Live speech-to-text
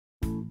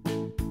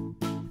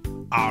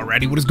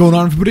Alrighty, what is going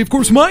on, everybody? Of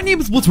course, my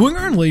name is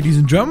Blitzwinger, and ladies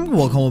and gentlemen,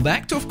 welcome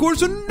back to, of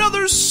course,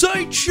 another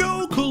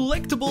Sideshow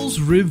Collectibles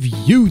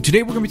review.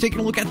 Today, we're going to be taking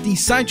a look at the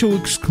Sideshow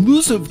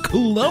exclusive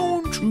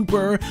Clone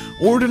Trooper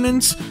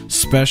Ordnance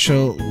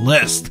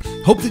Specialist.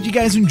 Hope that you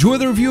guys enjoy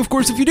the review. Of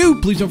course, if you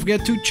do, please don't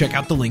forget to check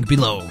out the link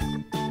below.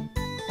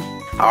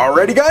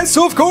 Alrighty guys,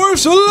 so of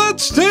course,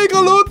 let's take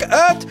a look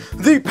at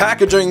the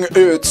packaging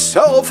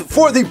itself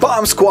for the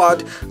Bomb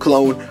Squad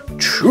Clone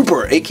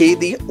Trooper, aka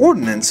the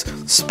Ordnance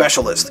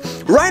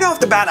Specialist. Right off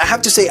the bat, I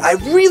have to say, I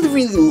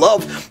really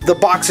love the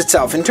box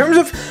itself. In terms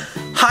of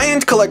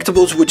high-end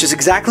collectibles, which is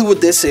exactly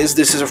what this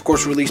is of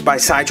course released by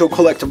Sideshow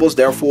Collectibles,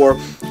 therefore,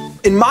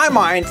 in my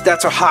mind,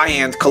 that's a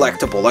high-end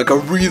collectible, like a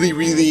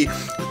really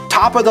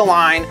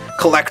top-of-the-line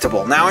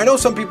collectible. Now, I know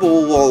some people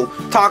will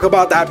talk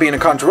about that being a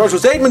controversial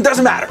statement,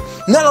 doesn't matter.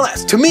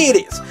 Nonetheless, to me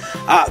it is.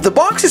 The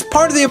box is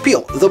part of the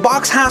appeal. The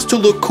box has to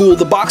look cool.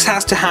 The box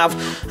has to have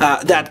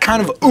that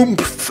kind of oomph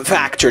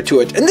factor to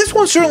it. And this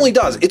one certainly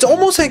does. It's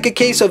almost like a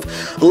case of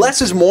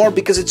less is more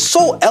because it's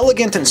so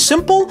elegant and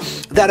simple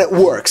that it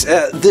works.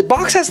 The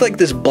box has like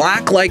this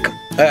black-like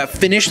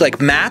finish,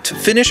 like matte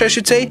finish, I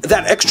should say.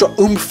 That extra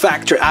oomph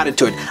factor added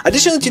to it.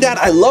 Additionally to that,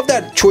 I love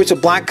that choice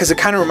of black because it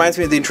kind of reminds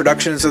me of the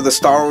introductions of the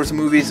Star Wars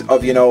movies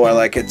of, you know,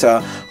 like it's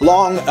a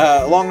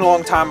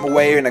long time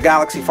away in a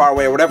galaxy far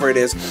away or whatever it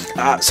is.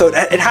 So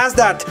it has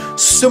that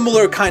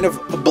similar kind of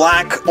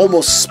black,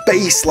 almost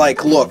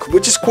space-like look,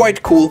 which is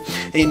quite cool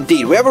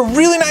indeed. We have a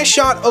really nice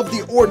shot of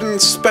the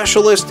Ordnance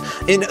Specialist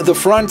in the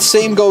front.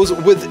 Same goes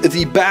with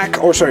the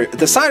back, or sorry,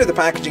 the side of the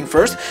packaging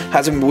first.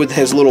 Has him with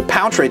his little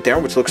pouch right there,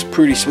 which looks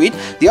pretty sweet.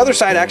 The other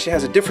side actually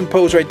has a different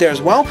pose right there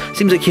as well.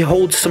 Seems like he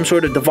holds some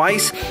sort of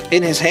device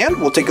in his hand.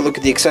 We'll take a look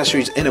at the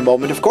accessories in a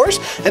moment, of course.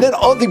 And then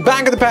on the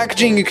back of the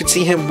packaging, you can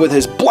see him with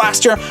his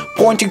blaster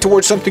pointing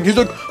towards something. He's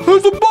like,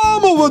 there's a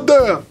bomb over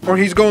there! Or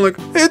he's going like,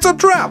 it's a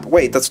trap!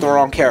 Wait, that's the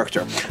wrong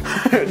character.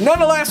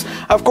 Nonetheless,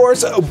 of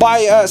course,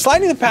 by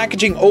sliding the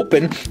packaging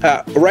open,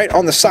 right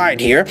on the side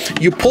here,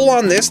 you pull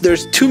on this.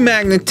 There's two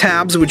magnet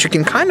tabs, which you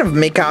can kind of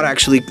make out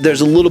actually.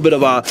 There's a little bit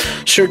of a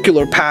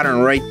circular pattern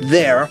right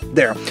there.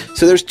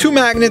 So there's two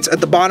magnets at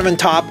the bottom and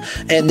top,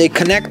 and they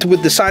connect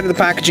with the side of the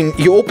packaging.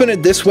 You open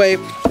it this way,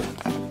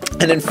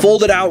 and then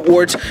fold it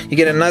outwards. You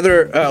get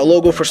another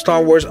logo for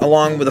Star Wars,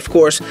 along with, of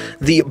course,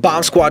 the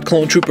Bomb Squad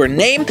Clone Trooper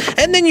name.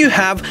 And then you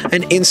have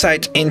an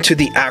insight into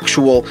the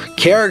actual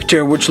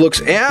character, which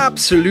looks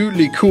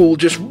absolutely cool.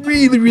 Just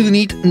really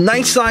neat.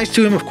 Nice size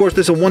to him. Of course,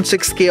 there's a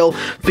 1/6 scale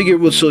figure,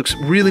 which looks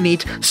really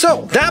neat.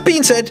 So, that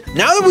being said,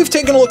 now that we've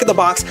taken a look at the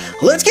box,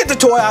 let's get the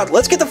toy out,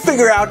 let's get the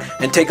figure out,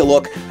 and take a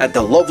look at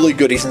the lovely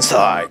goodies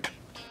inside.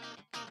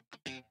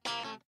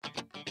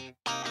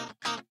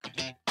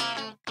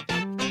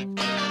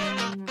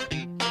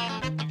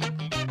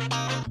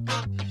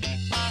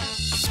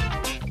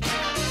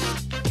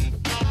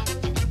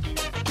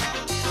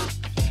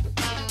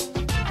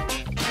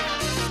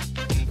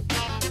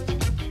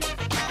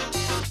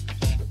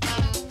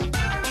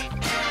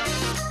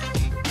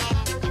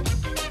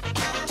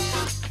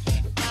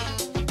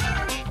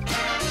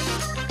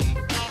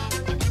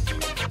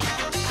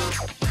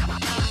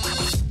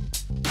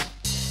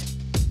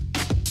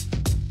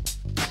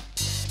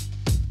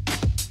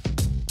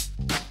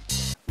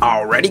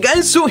 Alrighty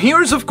guys, so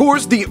here's of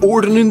course the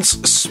Ordnance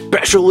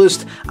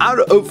Specialist out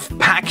of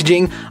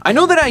packaging. I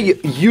know that I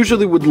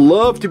usually would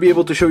love to be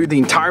able to show you the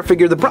entire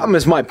figure. The problem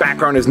is my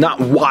background is not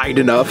wide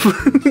enough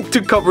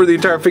to cover the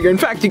entire figure. In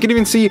fact, you can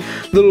even see the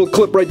little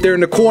clip right there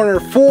in the corner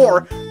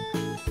for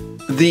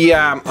the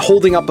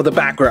holding up of the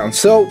background.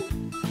 So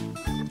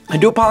I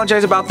do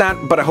apologize about that,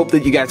 but I hope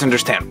that you guys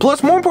understand.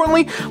 Plus, more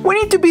importantly, we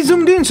need to be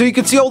zoomed in so you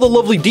can see all the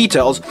lovely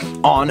details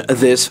on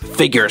this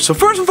figure. So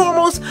first and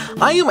foremost,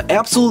 I am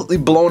absolutely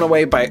blown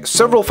away by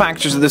several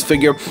factors of this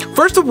figure.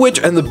 First of which,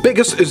 and the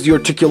biggest, is the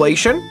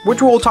articulation, which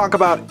we'll talk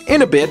about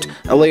in a bit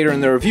later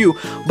in the review.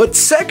 But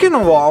second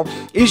of all,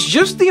 is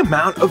just the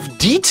amount of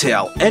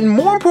detail. And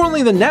more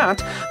importantly than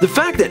that, the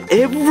fact that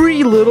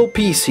every little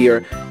piece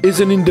here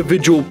is an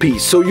individual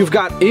piece. So you've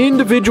got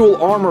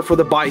individual armor for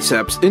the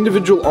biceps,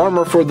 individual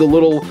armor for the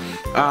little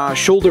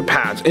shoulder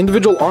pads,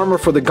 individual armor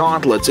for the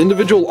gauntlets,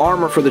 individual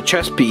armor for the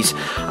chest piece,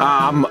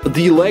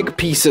 the leg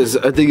pieces,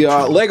 the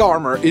leg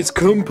armor is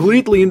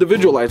completely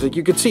individualized. Like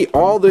you can see,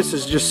 all this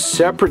is just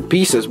separate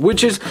pieces,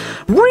 which is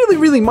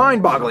really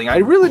mind-boggling. I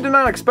really did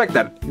not expect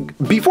that.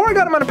 Before I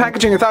got them out of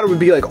packaging, I thought it would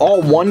be like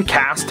all one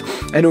cast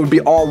and it would be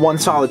all one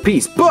solid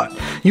piece. But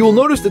you will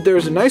notice that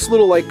there's a nice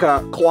little like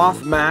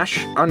cloth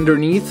mesh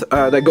underneath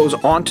that goes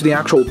onto the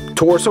actual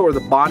torso or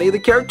the body of the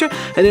character,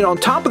 and then on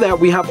top of that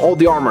we have all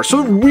the armor.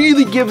 So it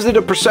really gives it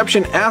a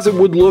perception as it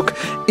would look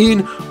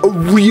in a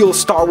real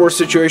Star Wars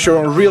situation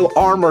or a real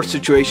armor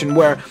situation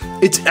where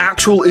it's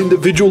actual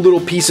individual little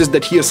pieces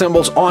that he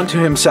assembles onto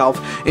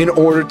himself in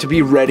order to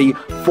be ready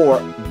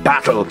for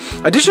battle.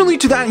 Additionally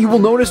to that, you will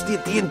notice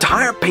that the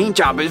entire paint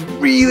job is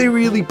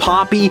really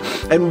poppy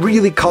and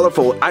really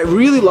colorful. I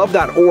really love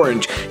that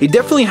orange. It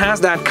definitely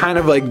has that kind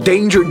of like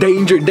danger,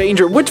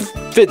 which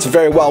fits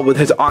very well with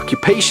his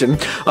occupation.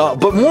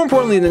 But more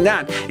importantly than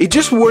that, it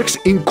just works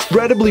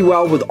incredibly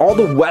well with all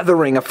the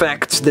weathering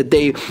effects that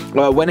they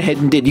went ahead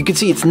and did. You can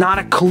see it's not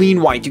a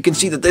clean white. You can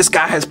see that this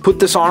guy has put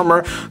this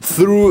armor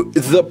through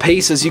the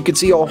paces. You can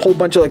see a whole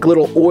bunch of like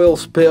little oil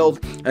spilled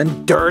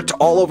and dirt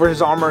all over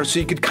his armor, so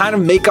you could kind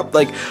of make up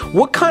like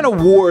what kind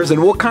of wars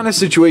and what kind of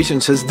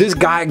situations has this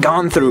guy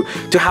gone through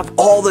to have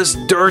all this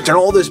dirt and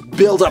all this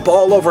buildup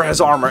all over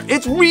his armor.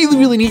 It's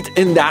really neat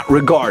in that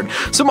regard.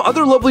 Some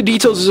other lovely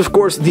details is of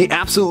course the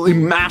absolutely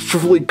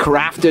masterfully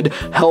crafted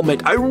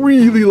helmet. I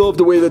really love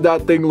the way that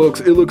that thing looks.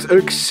 It looks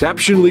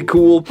exceptionally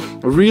cool.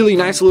 A really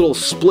nice little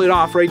split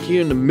off right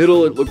here in the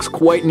middle. It looks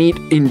quite neat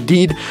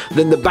indeed.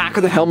 Then the back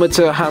of the helmet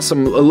has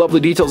some lovely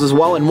details as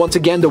well, and once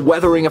again the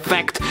weathering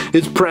effect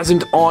is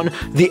present on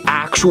the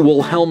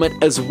actual helmet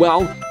as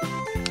well.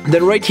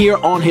 Then right here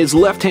on his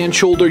left-hand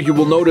shoulder, you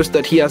will notice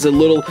that he has a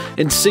little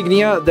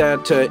insignia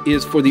that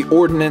is for the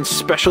Ordnance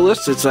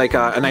Specialist. It's like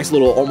a nice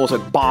little, almost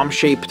like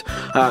bomb-shaped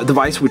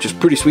device, which is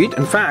pretty sweet.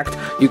 In fact,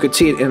 you could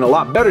see it in a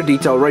lot better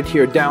detail right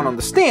here down on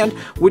the stand,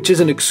 which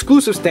is an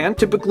exclusive stand.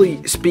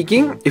 Typically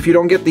speaking, if you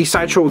don't get the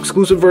Sideshow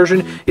exclusive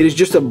version, it is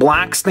just a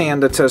black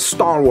stand that says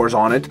Star Wars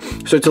on it.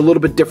 So it's a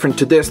little bit different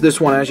to this.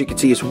 This one, as you can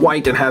see, is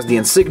white and has the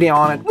insignia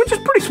on it, which is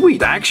pretty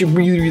sweet. I actually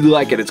really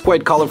like it. It's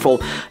quite colorful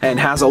and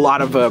has a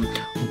lot of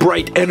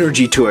bright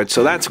energy to it,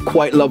 so that's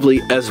quite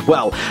lovely as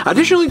well.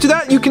 Additionally to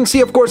that, you can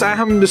see, of course, I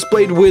have him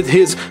displayed with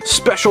his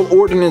Special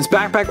Ordnance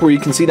backpack, where you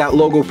can see that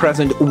logo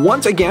present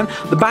once again.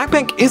 The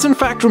backpack is in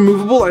fact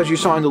removable, as you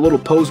saw in the little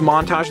pose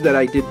montage that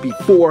I did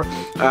before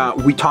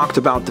we talked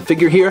about the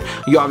figure here.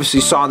 You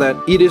obviously saw that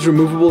it is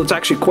removable. It's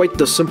actually quite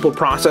the simple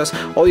process.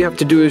 All you have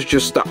to do is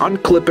just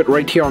unclip it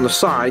right here on the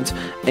sides,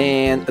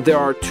 and there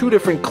are two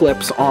different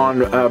clips on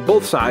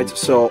both sides,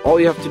 so all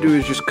you have to do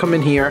is just come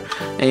in here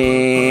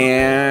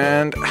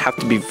and have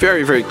to be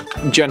very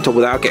gentle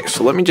with that. Okay,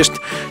 so let me just,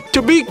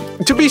 to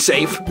be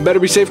safe, better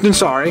be safe than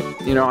sorry.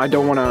 You know, I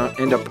don't want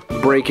to end up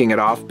breaking it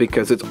off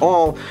because it's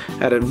all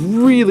at a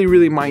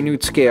really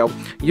minute scale.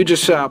 You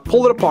just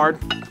pull it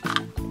apart,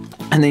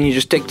 and then you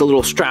just take the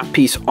little strap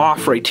piece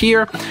off right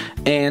here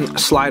and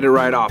slide it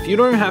right off. You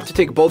don't even have to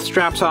take both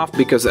straps off,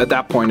 because at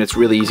that point it's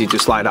really easy to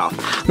slide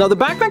off. Now the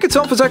backpack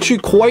itself is actually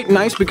quite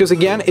nice because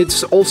again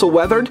it's also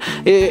weathered.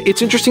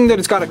 It's interesting that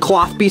it's got a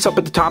cloth piece up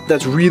at the top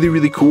that's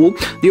really cool.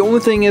 The only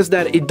thing is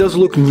that it does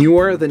look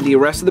newer than the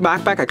rest of the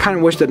backpack. I kind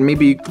of wish that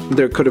maybe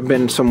there could have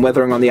been some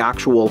weathering on the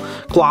actual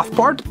cloth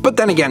part, but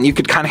then again you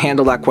could kind of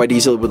handle that quite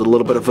easily with a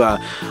little bit of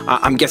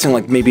I'm guessing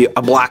like maybe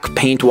a black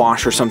paint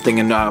wash or something,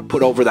 and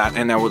put over that,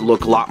 and that would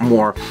look a lot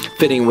more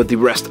fitting with the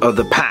rest of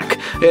the pack.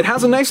 It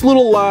has a nice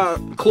little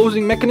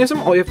closing mechanism.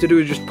 All you have to do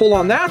is just pull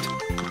on that,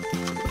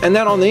 and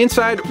then on the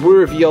inside we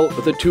reveal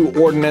the two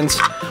ordnance,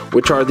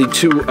 which are the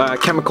two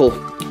chemical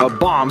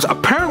bombs.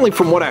 Apparently,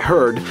 from what I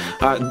heard,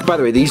 by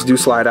the way, these do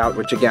slide out,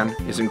 which again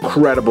is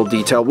incredible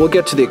detail. We'll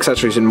get to the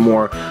accessories in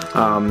more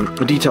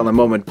detail in a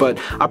moment, but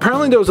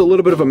apparently there was a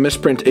little bit of a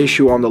misprint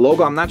issue on the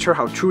logo. I'm not sure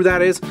how true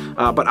that is,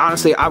 but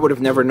honestly, I would have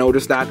never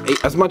noticed that.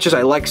 As much as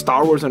I like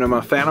Star Wars and I'm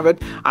a fan of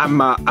it,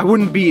 I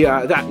wouldn't be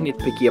that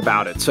nitpicky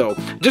about it. So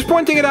just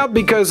pointing it out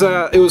because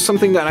it was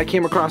something that I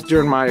came across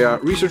during my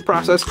research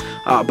process,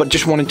 but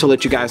just wanted to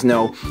let you guys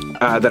know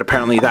that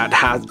apparently that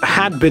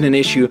had been an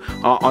issue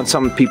on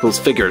some people's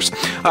figures.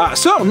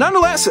 So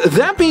nonetheless,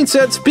 that being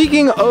said,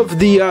 speaking of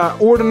the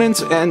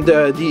ordnance and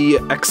the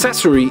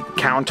accessory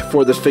count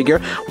for this figure,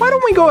 why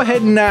don't we go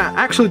ahead and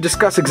actually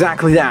discuss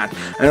exactly that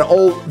and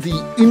all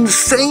the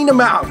insane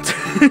amount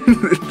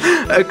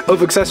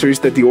of accessories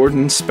that the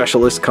Ordnance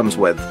Specialist comes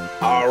with.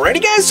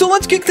 Alrighty guys, so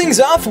let's kick things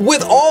off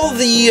with all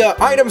the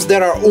items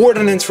that are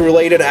ordnance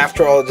related.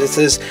 After all, this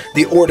is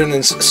the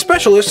Ordnance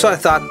Specialist, so I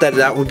thought that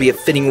that would be a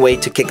fitting way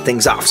to kick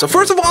things off. So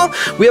first of all,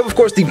 we have of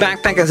course the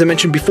backpack, as I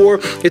mentioned before.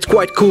 It's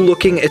quite cool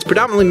looking. It's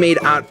predominantly made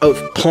out of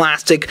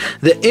plastic.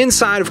 The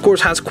inside of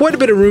course has quite a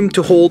bit of room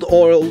to hold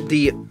all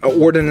the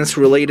ordnance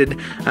related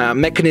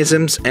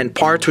mechanisms and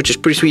parts, which is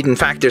pretty sweet. In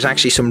fact, there's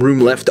actually some room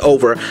left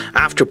over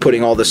after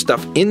putting all this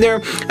stuff in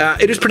there.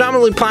 It is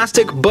predominantly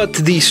plastic, but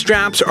the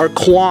straps are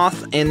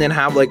cloth and then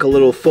have like a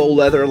little faux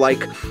leather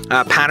like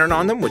pattern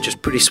on them, which is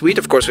pretty sweet.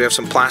 Of course, we have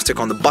some plastic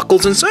on the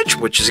buckles and such,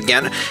 which is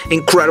again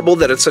incredible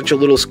that at such a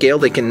little scale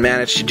they can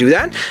manage to do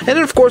that. And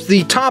then of course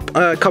the top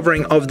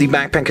covering of the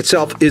backpack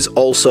itself is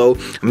also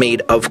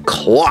made of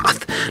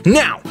cloth.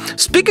 Now,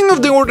 speaking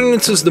of the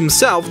ordnances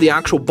themselves, the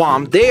actual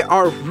bomb, they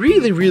are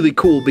really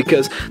cool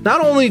because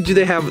not only do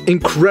they have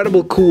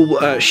incredible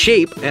cool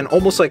shape and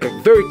almost like a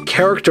very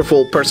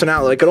characterful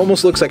personality, like it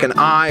almost looks like an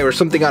eye or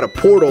something out of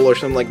Portal or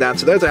something like that,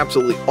 so that's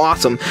absolutely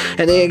awesome.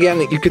 And then again,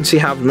 you can see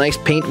have nice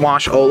paint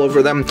wash all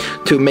over them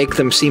to make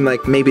them seem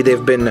like maybe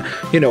they've been,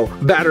 you know,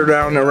 battered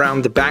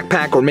around the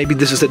backpack, or maybe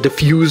this is a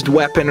diffused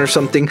weapon or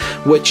something,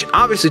 which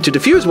obviously to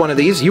diffuse one of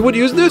these, you would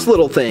use this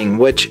little thing,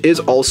 which is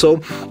also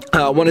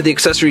one of the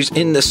accessories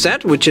in the set.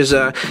 set, which is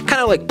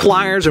kind of like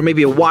pliers or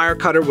maybe a wire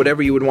cutter,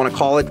 whatever you would want to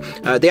call it.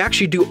 They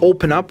actually do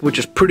open up, which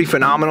is pretty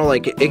phenomenal.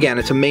 Like, again,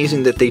 it's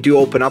amazing that they do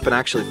open up and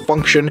actually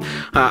function.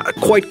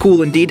 Quite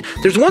cool indeed.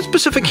 There's one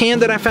specific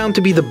hand that I found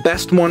to be the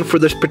best one for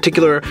this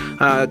particular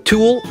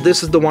tool.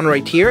 This is the one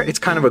right here. It's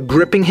kind of a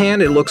gripping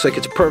hand. It looks like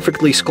it's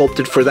perfectly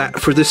sculpted for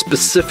this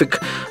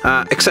specific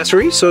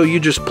accessory. So you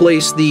just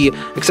place the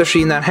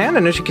accessory in that hand,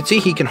 and as you can see,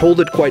 he can hold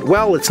it quite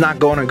well. It's not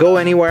going to go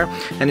anywhere,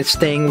 and it's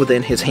staying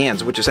within his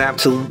hands, which is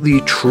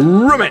absolutely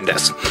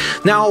tremendous.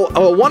 Now,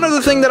 one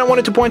other thing that I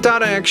wanted to point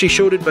out, I actually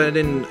showed it, but I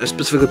didn't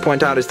specifically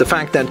point out, is the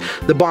fact that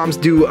the bombs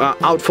do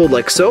outfold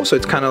like so. So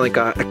it's kind of like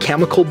a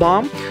chemical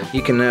bomb.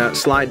 You can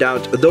slide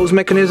out those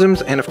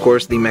mechanisms, and of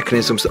course the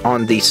mechanisms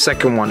on the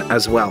second one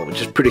as well,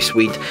 which is pretty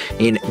sweet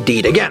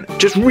indeed. Again,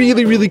 just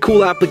really, really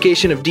cool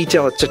application of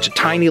detail at such a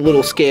tiny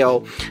little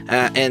scale,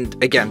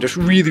 and again, just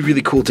really,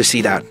 really cool to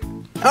see that.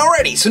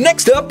 Alrighty, so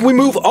next up we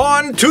move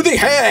on to the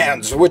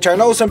hands, which I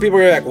know some people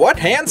are like, what,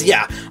 hands?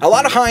 Yeah, a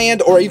lot of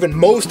high-end or even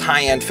most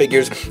high-end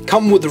figures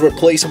come with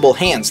replaceable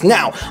hands.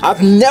 Now,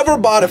 I've never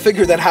bought a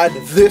figure that had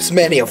this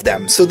many of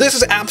them, so this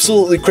is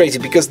absolutely crazy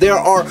because there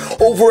are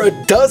over a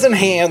dozen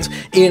hands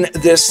in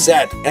this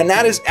set, and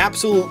that is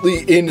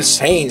absolutely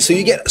insane. So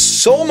you get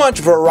so much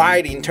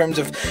variety in terms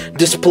of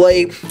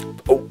display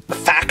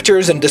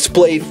factors and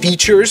display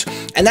features,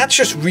 and that's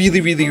just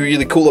really, really,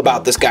 really cool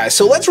about this guy.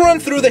 So let's run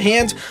through the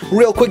hands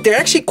real quick. They're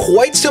actually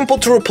quite simple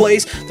to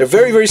replace. They're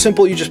very, very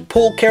simple. You just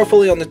pull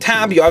carefully on the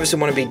tab. You obviously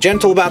want to be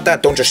gentle about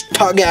that. Don't just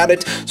tug at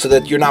it so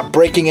that you're not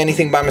breaking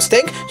anything by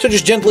mistake. So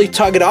just gently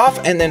tug it off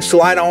and then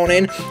slide on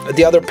in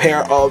the other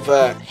pair of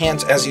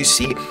hands as you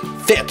see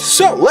fit.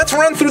 So let's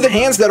run through the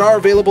hands that are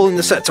available in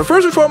the set. So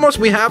first and foremost,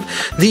 we have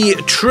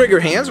the trigger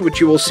hands,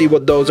 which you will see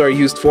what those are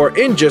used for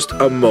in just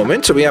a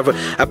moment. So we have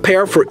a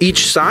pair for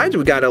each side.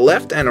 We got a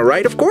left and a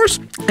right, of course.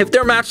 If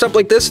they're matched up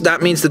like this,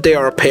 that means that they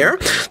are a pair.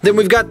 Then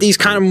we've got these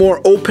kind of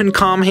more open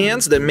calm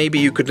hands that maybe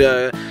you could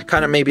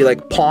kind of maybe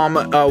like palm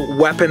a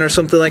weapon or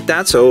something like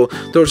that. So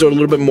those are a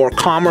little bit more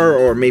calmer,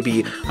 or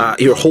maybe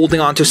you're holding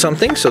onto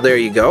something. So there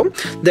you go.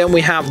 Then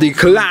we have the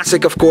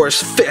classic, of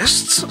course,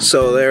 fists.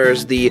 So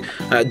there's the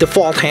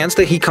default hands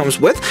that he comes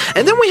with.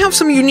 And then we have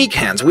some unique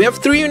hands. We have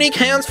 3 unique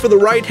hands for the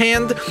right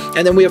hand,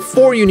 and then we have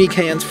 4 unique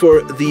hands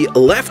for the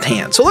left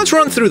hand. So let's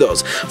run through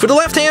those. For the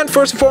left hand,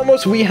 first and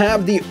foremost, we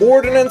have the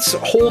ordnance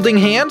holding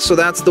hand. So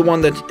that's the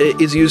one that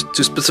is used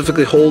to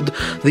specifically hold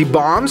the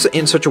bombs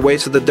in such a way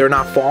so that they're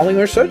not falling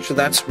or such. So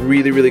that's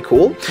really, really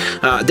cool.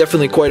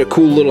 Definitely quite a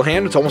cool little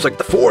hand. It's almost like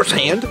the Force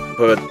hand,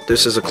 but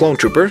this is a clone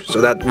trooper,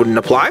 so that wouldn't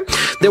apply.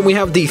 Then we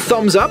have the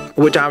thumbs up,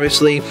 which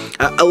obviously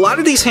a lot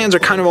of these hands are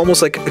kind of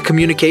almost like a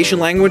communication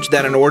language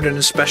that an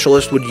ordnance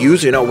specialist would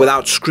use, you know,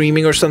 without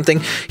screaming or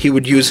something. He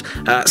would use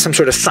some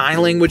sort of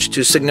sign language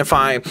to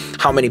signify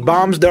how many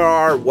bombs there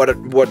are,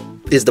 what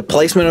is the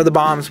placement of the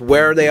bombs,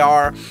 where they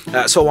are,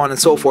 so on and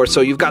so forth.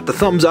 So you've got the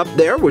thumbs up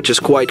there, which is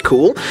quite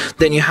cool.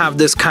 Then you have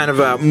this kind of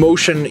a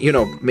motion, you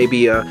know,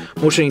 maybe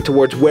motioning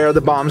towards where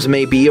the bombs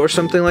may be or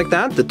something like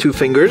that, the 2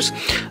 fingers.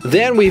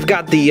 Then we've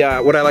got the,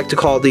 what I like to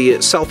call the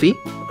selfie.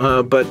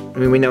 But I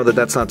mean, we know that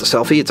that's not the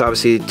selfie. It's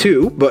obviously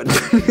 2, but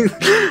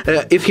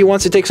if he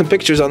wants to take some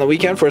pictures on the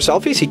weekend for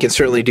selfies, he can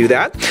certainly do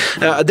that.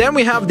 Then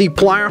we have the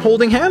plier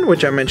holding hand,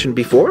 which I mentioned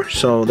before.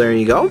 So there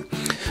you go.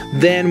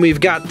 Then we've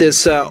got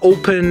this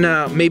open,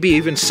 maybe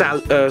even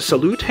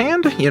salute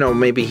hand. You know,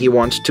 maybe he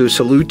wants to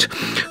salute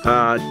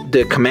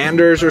the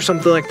commanders or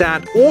something like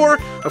that. Or,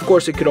 of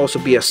course, it could also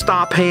be a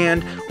stop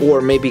hand, or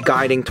maybe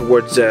guiding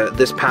towards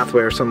this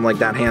pathway or something like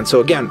that hand.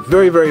 So again,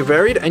 very, very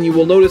varied. And you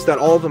will notice that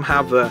all of them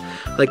have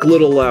like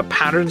little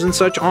patterns and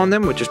such on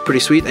them, which is pretty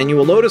sweet. And you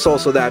will notice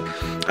also that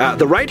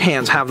the right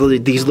hands have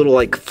these little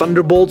like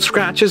thunderbolt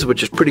scratches,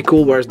 which is pretty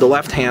cool, whereas the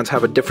left hands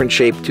have a different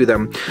shape to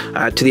them,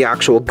 to the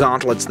actual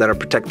gauntlets that are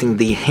protecting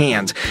the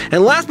hands.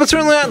 And last but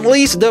certainly not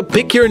least, the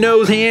pick your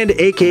nose hand,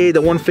 aka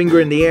the 1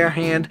 finger in the air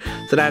hand.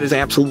 So that is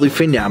absolutely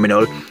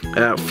phenomenal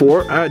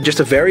for just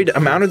a varied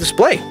amount of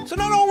display. So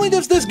not only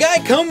does this guy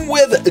come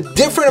with a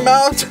different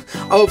amount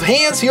of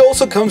hands, he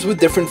also comes with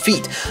different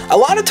feet. A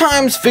lot of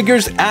times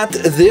figures at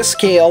this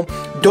scale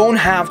don't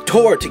have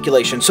toe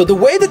articulation. So the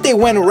way that they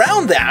went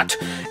around that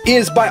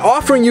is by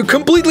offering you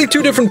completely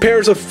 2 different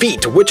pairs of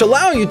feet, which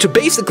allow you to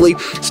basically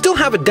still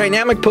have a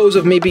dynamic pose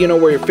of maybe, you know,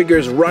 where your figure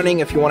is running,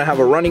 if you want to have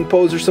a running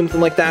pose or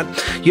something like that.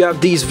 You have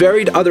these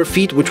varied other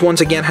feet, which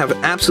once again have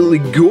absolutely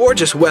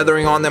gorgeous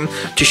weathering on them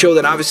to show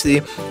that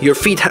obviously your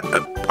feet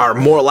are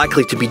more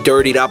likely to be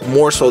dirtied up,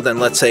 more so than,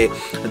 let's say,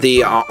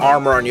 the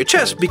armor on your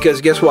chest,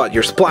 because guess what?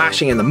 You're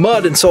splashing in the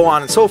mud and so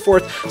on and so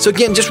forth. So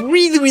again, just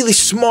really, really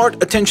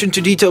smart attention to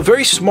detail,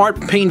 very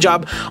smart paint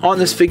job on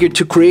this figure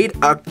to create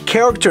a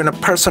character and a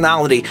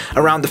personality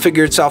around the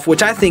figure itself,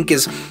 which I think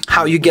is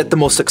how you get the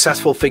most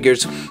successful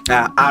figures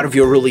out of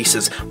your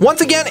releases.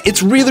 Once again,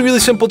 it's really, really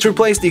simple to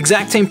replace, the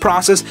exact same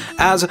process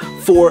as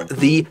for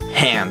the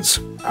hands.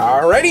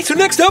 Alrighty, so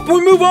next up we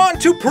move on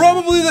to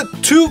probably the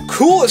two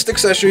coolest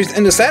accessories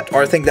in the set,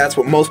 or I think that's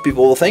what most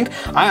people will think.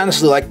 I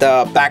honestly like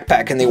the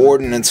backpack and the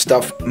ordnance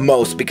stuff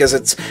most because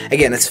it's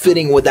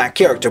fitting with that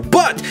character.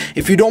 But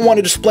if you don't want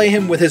to display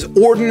him with his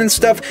ordnance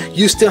stuff,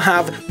 you still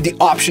have the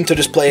option to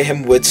display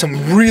him with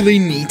some really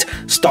neat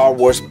Star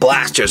Wars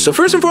blasters. So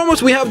first and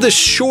foremost, we have this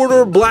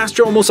shorter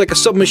blaster, almost like a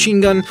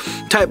submachine gun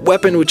type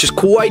weapon, which is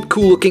quite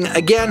cool looking.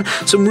 Again,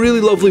 some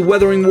really lovely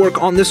weathering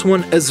work on this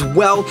one as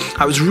well.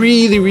 I was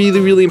really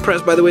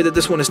impressed by the way that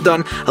this one is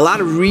done. A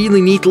lot of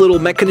really neat little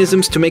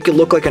mechanisms to make it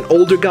look like an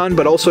older gun,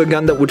 but also a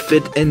gun that would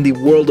fit in the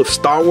world of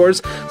Star Wars.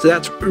 So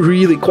that's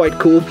really quite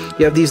cool.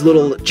 You have these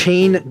little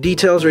chain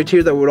details right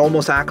here that would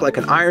almost act like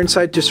an iron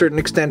sight to a certain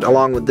extent,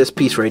 along with this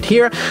piece right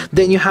here.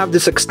 Then you have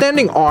this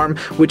extending arm,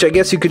 which I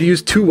guess you could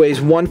use two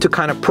ways. One, to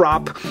kind of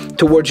prop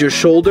towards your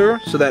shoulder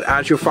so that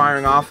as you're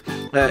firing off,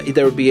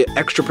 there would be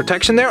extra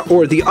protection there.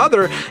 Or the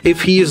other,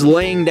 if he is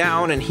laying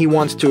down and he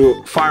wants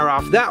to fire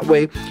off that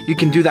way, you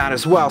can do that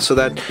as well, so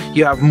that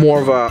you have more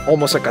of a,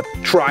 almost like a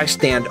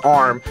tri-stand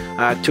arm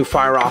to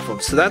fire off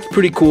of. So that's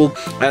pretty cool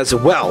as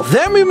well.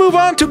 Then we move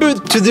on to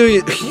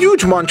the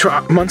huge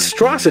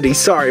monstrosity,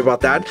 sorry about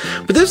that,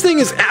 but this thing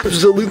is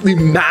absolutely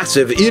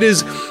massive. It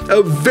is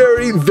a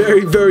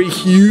very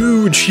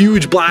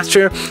huge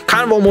blaster,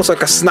 kind of almost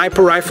like a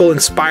sniper rifle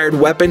inspired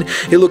weapon.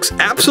 It looks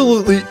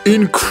absolutely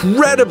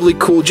incredibly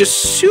cool,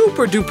 just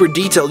super duper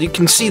detailed. You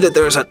can see that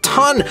there's a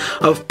ton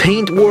of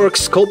paint work,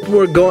 sculpt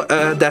work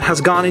that has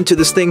gone into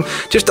this thing.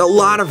 Just a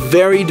lot of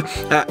varied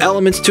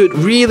elements to it.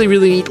 Really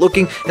neat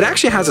looking. It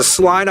actually has a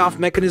slide off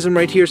mechanism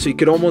right here, so you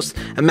could almost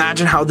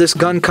imagine how this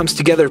gun comes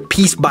together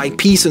piece by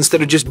piece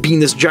instead of just being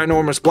this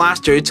ginormous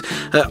blaster. It's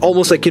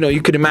almost like, you know,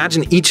 you could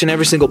imagine each and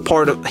every single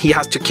part he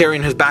has to carry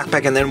in his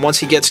backpack, and then once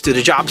he gets to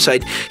the job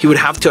site, he would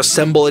have to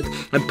assemble it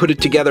and put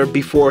it together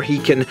before he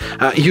can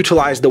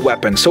utilize the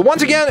weapon. So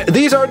once again,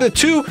 these are the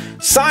two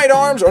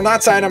sidearms, or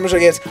not sidearms, I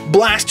guess,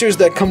 blasters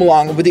that come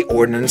along with the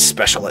Ordnance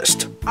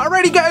Specialist.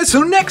 Alrighty guys,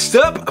 so next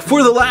up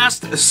for the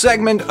last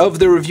segment of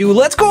the review,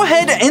 let's go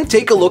ahead and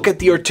take a look at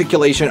the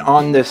articulation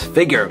on this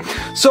figure.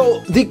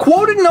 So the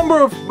quoted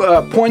number of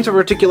points of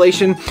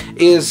articulation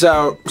is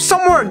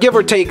somewhere, give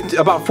or take,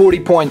 about 40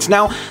 points.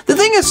 Now, the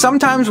thing is,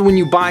 sometimes when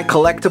you buy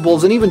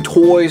collectibles and even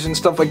toys and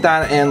stuff like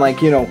that, and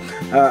like, you know,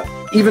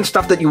 even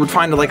stuff that you would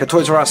find at like a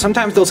Toys R Us,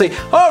 sometimes they'll say,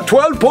 oh,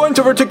 12 points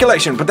of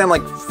articulation, but then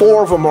like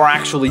 4 of them are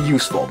actually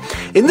useful.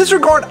 In this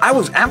regard, I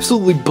was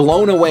absolutely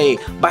blown away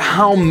by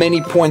how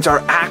many points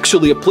are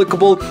actually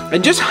applicable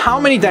and just how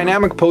many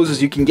dynamic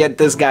poses you can get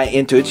this guy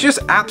into. It's just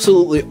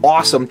absolutely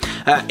awesome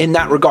in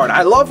that regard.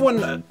 I love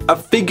when a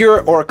figure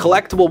or a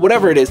collectible,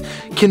 whatever it is,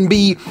 can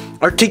be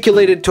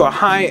articulated to a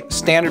high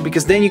standard,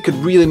 because then you could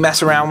really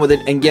mess around with it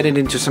and get it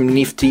into some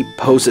nifty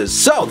poses.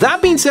 So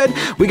that being said,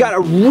 we got a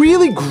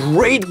really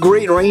great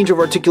range of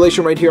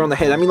articulation right here on the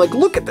head. I mean, like,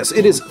 look at this.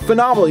 It is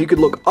phenomenal. You could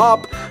look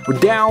up,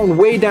 down,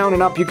 way down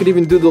and up. You could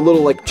even do the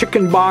little like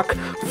chicken bok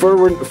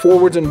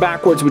forwards and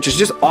backwards, which is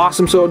just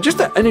awesome. So just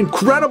an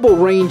incredible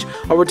range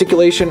of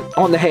articulation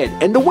on the head.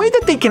 And the way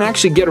that they can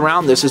actually get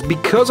around this is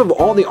because of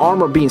all the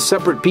armor being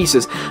separate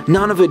pieces.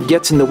 None of it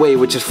gets in the way,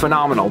 which is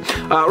phenomenal.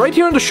 Right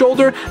here on the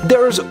shoulder,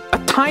 there's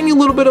a tiny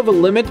little bit of a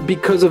limit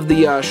because of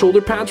the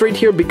shoulder pads right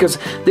here, because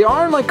they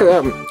are like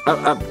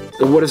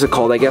what is it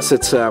called? I guess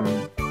it's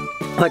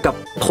like a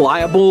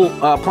pliable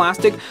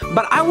plastic,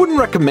 but I wouldn't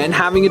recommend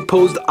having it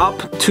posed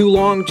up too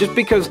long, just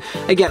because,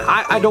 again,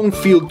 I don't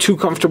feel too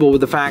comfortable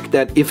with the fact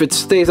that if it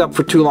stays up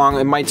for too long,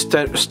 it might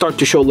start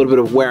to show a little bit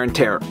of wear and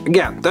tear.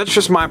 Again, that's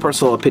just my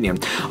personal opinion.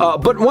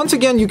 But once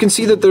again, you can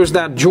see that there's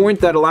that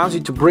joint that allows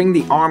you to bring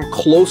the arm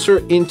closer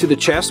into the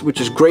chest, which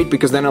is great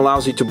because then it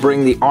allows you to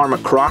bring the arm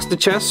across the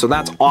chest, so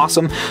that's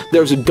awesome.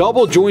 There's a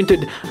double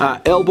jointed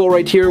elbow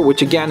right here,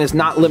 which again is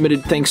not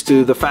limited thanks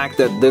to the fact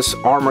that this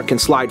armor can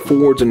slide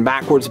forwards and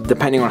backwards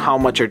depending on how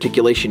much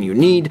articulation you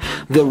need.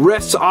 The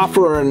wrists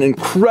offer an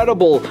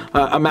incredible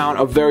amount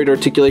of varied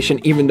articulation,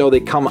 even though they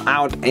come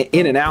out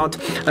in and out.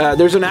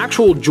 There's an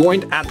actual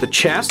joint at the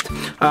chest,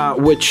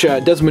 which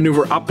does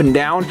maneuver up and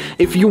down.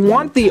 If you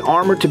want the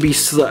armor to be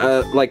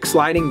like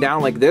sliding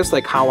down like this,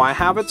 like how I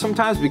have it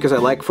sometimes, because I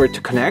like for it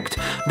to connect,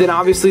 then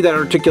obviously that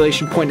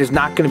articulation point is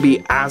not going to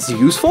be as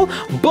useful,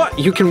 but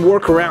you can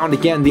work around,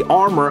 again, the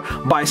armor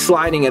by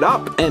sliding it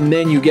up, and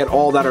then you get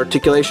all that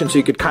articulation, so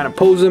you could kind of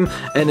pose them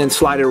and then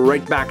slide it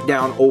right back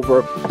down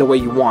over the way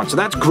you want. So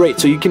that's great.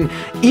 So you can,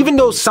 even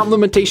though some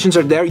limitations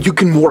are there, you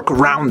can work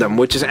around them,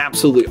 which is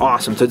absolutely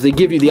awesome. So they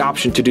give you the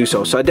option to do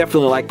so. So I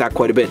definitely like that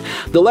quite a bit.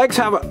 The legs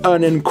have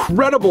an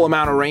incredible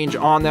amount of range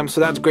on them,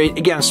 so that's great.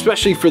 Again,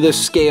 especially for this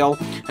scale,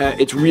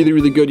 it's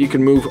really good. You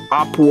can move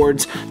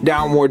upwards,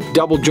 downward,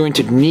 double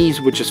jointed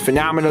knees, which is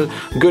phenomenal.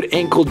 Good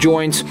ankle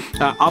joints,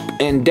 up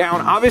and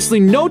down. Obviously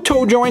no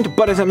toe joint,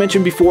 but as I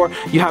mentioned before,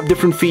 you have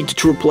different feet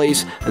to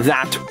replace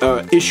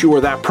that issue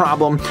or that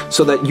problem.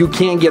 so that you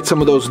can get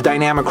some of those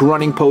dynamic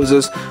running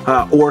poses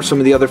or some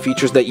of the other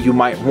features that you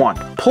might want.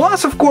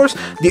 Plus, of course,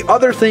 the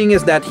other thing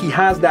is that he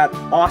has that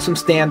awesome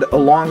stand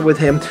along with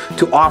him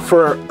to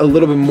offer a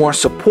little bit more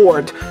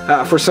support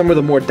for some of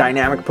the more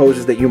dynamic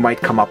poses that you might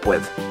come up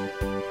with.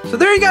 So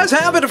there you guys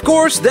have it, of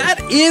course. That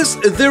is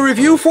the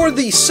review for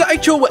the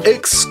Sideshow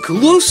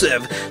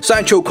exclusive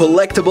Sideshow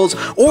Collectibles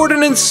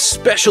Ordnance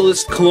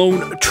Specialist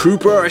Clone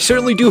Trooper. I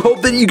certainly do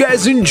hope that you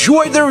guys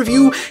enjoyed the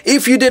review.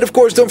 If you did, of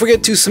course, don't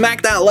forget to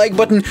smack that like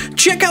button.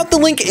 Check out the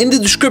link in the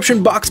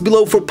description box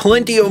below for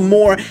plenty of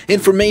more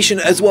information,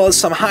 as well as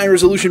some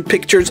high-resolution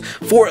pictures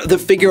for the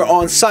figure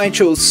on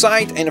Sideshow's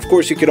site. And of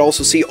course, you could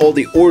also see all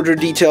the order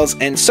details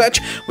and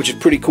such, which is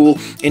pretty cool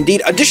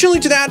indeed. Additionally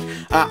to that,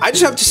 I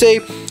just have to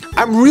say,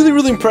 I'm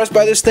really impressed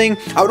by this thing.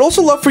 I would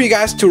also love for you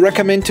guys to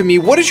recommend to me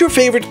what is your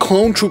favorite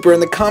clone trooper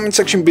in the comment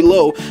section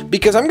below,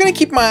 because I'm gonna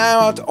keep my eye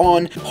out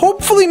on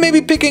hopefully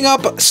maybe picking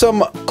up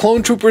some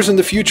clone troopers in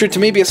the future to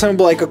maybe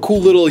assemble like a cool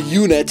little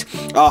unit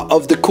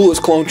of the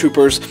coolest clone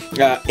troopers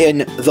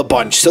in the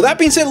bunch. So that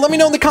being said, let me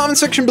know in the comment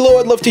section below.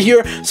 I'd love to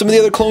hear some of the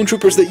other clone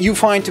troopers that you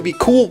find to be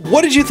cool.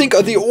 What did you think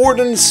of the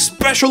Ordnance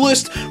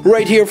Specialist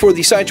right here for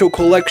the Sideshow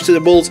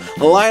Collectibles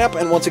lineup?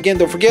 And once again,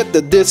 don't forget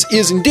that this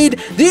is indeed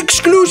the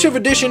exclusive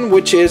edition,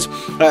 which is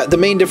the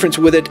main difference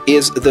with it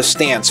is the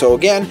stand. So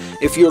again,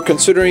 if you're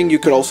considering, you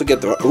could also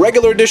get the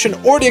regular edition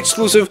or the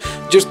exclusive,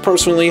 just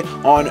personally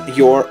on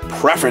your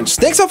preference.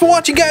 Thanks all for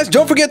watching, guys.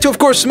 Don't forget to, of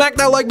course, smack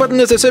that like button,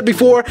 as I said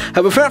before.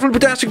 Have a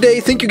fantastic day.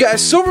 Thank you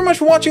guys so very much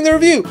for watching the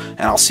review,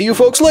 and I'll see you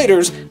folks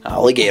later,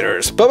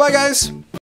 alligators. Bye-bye, guys.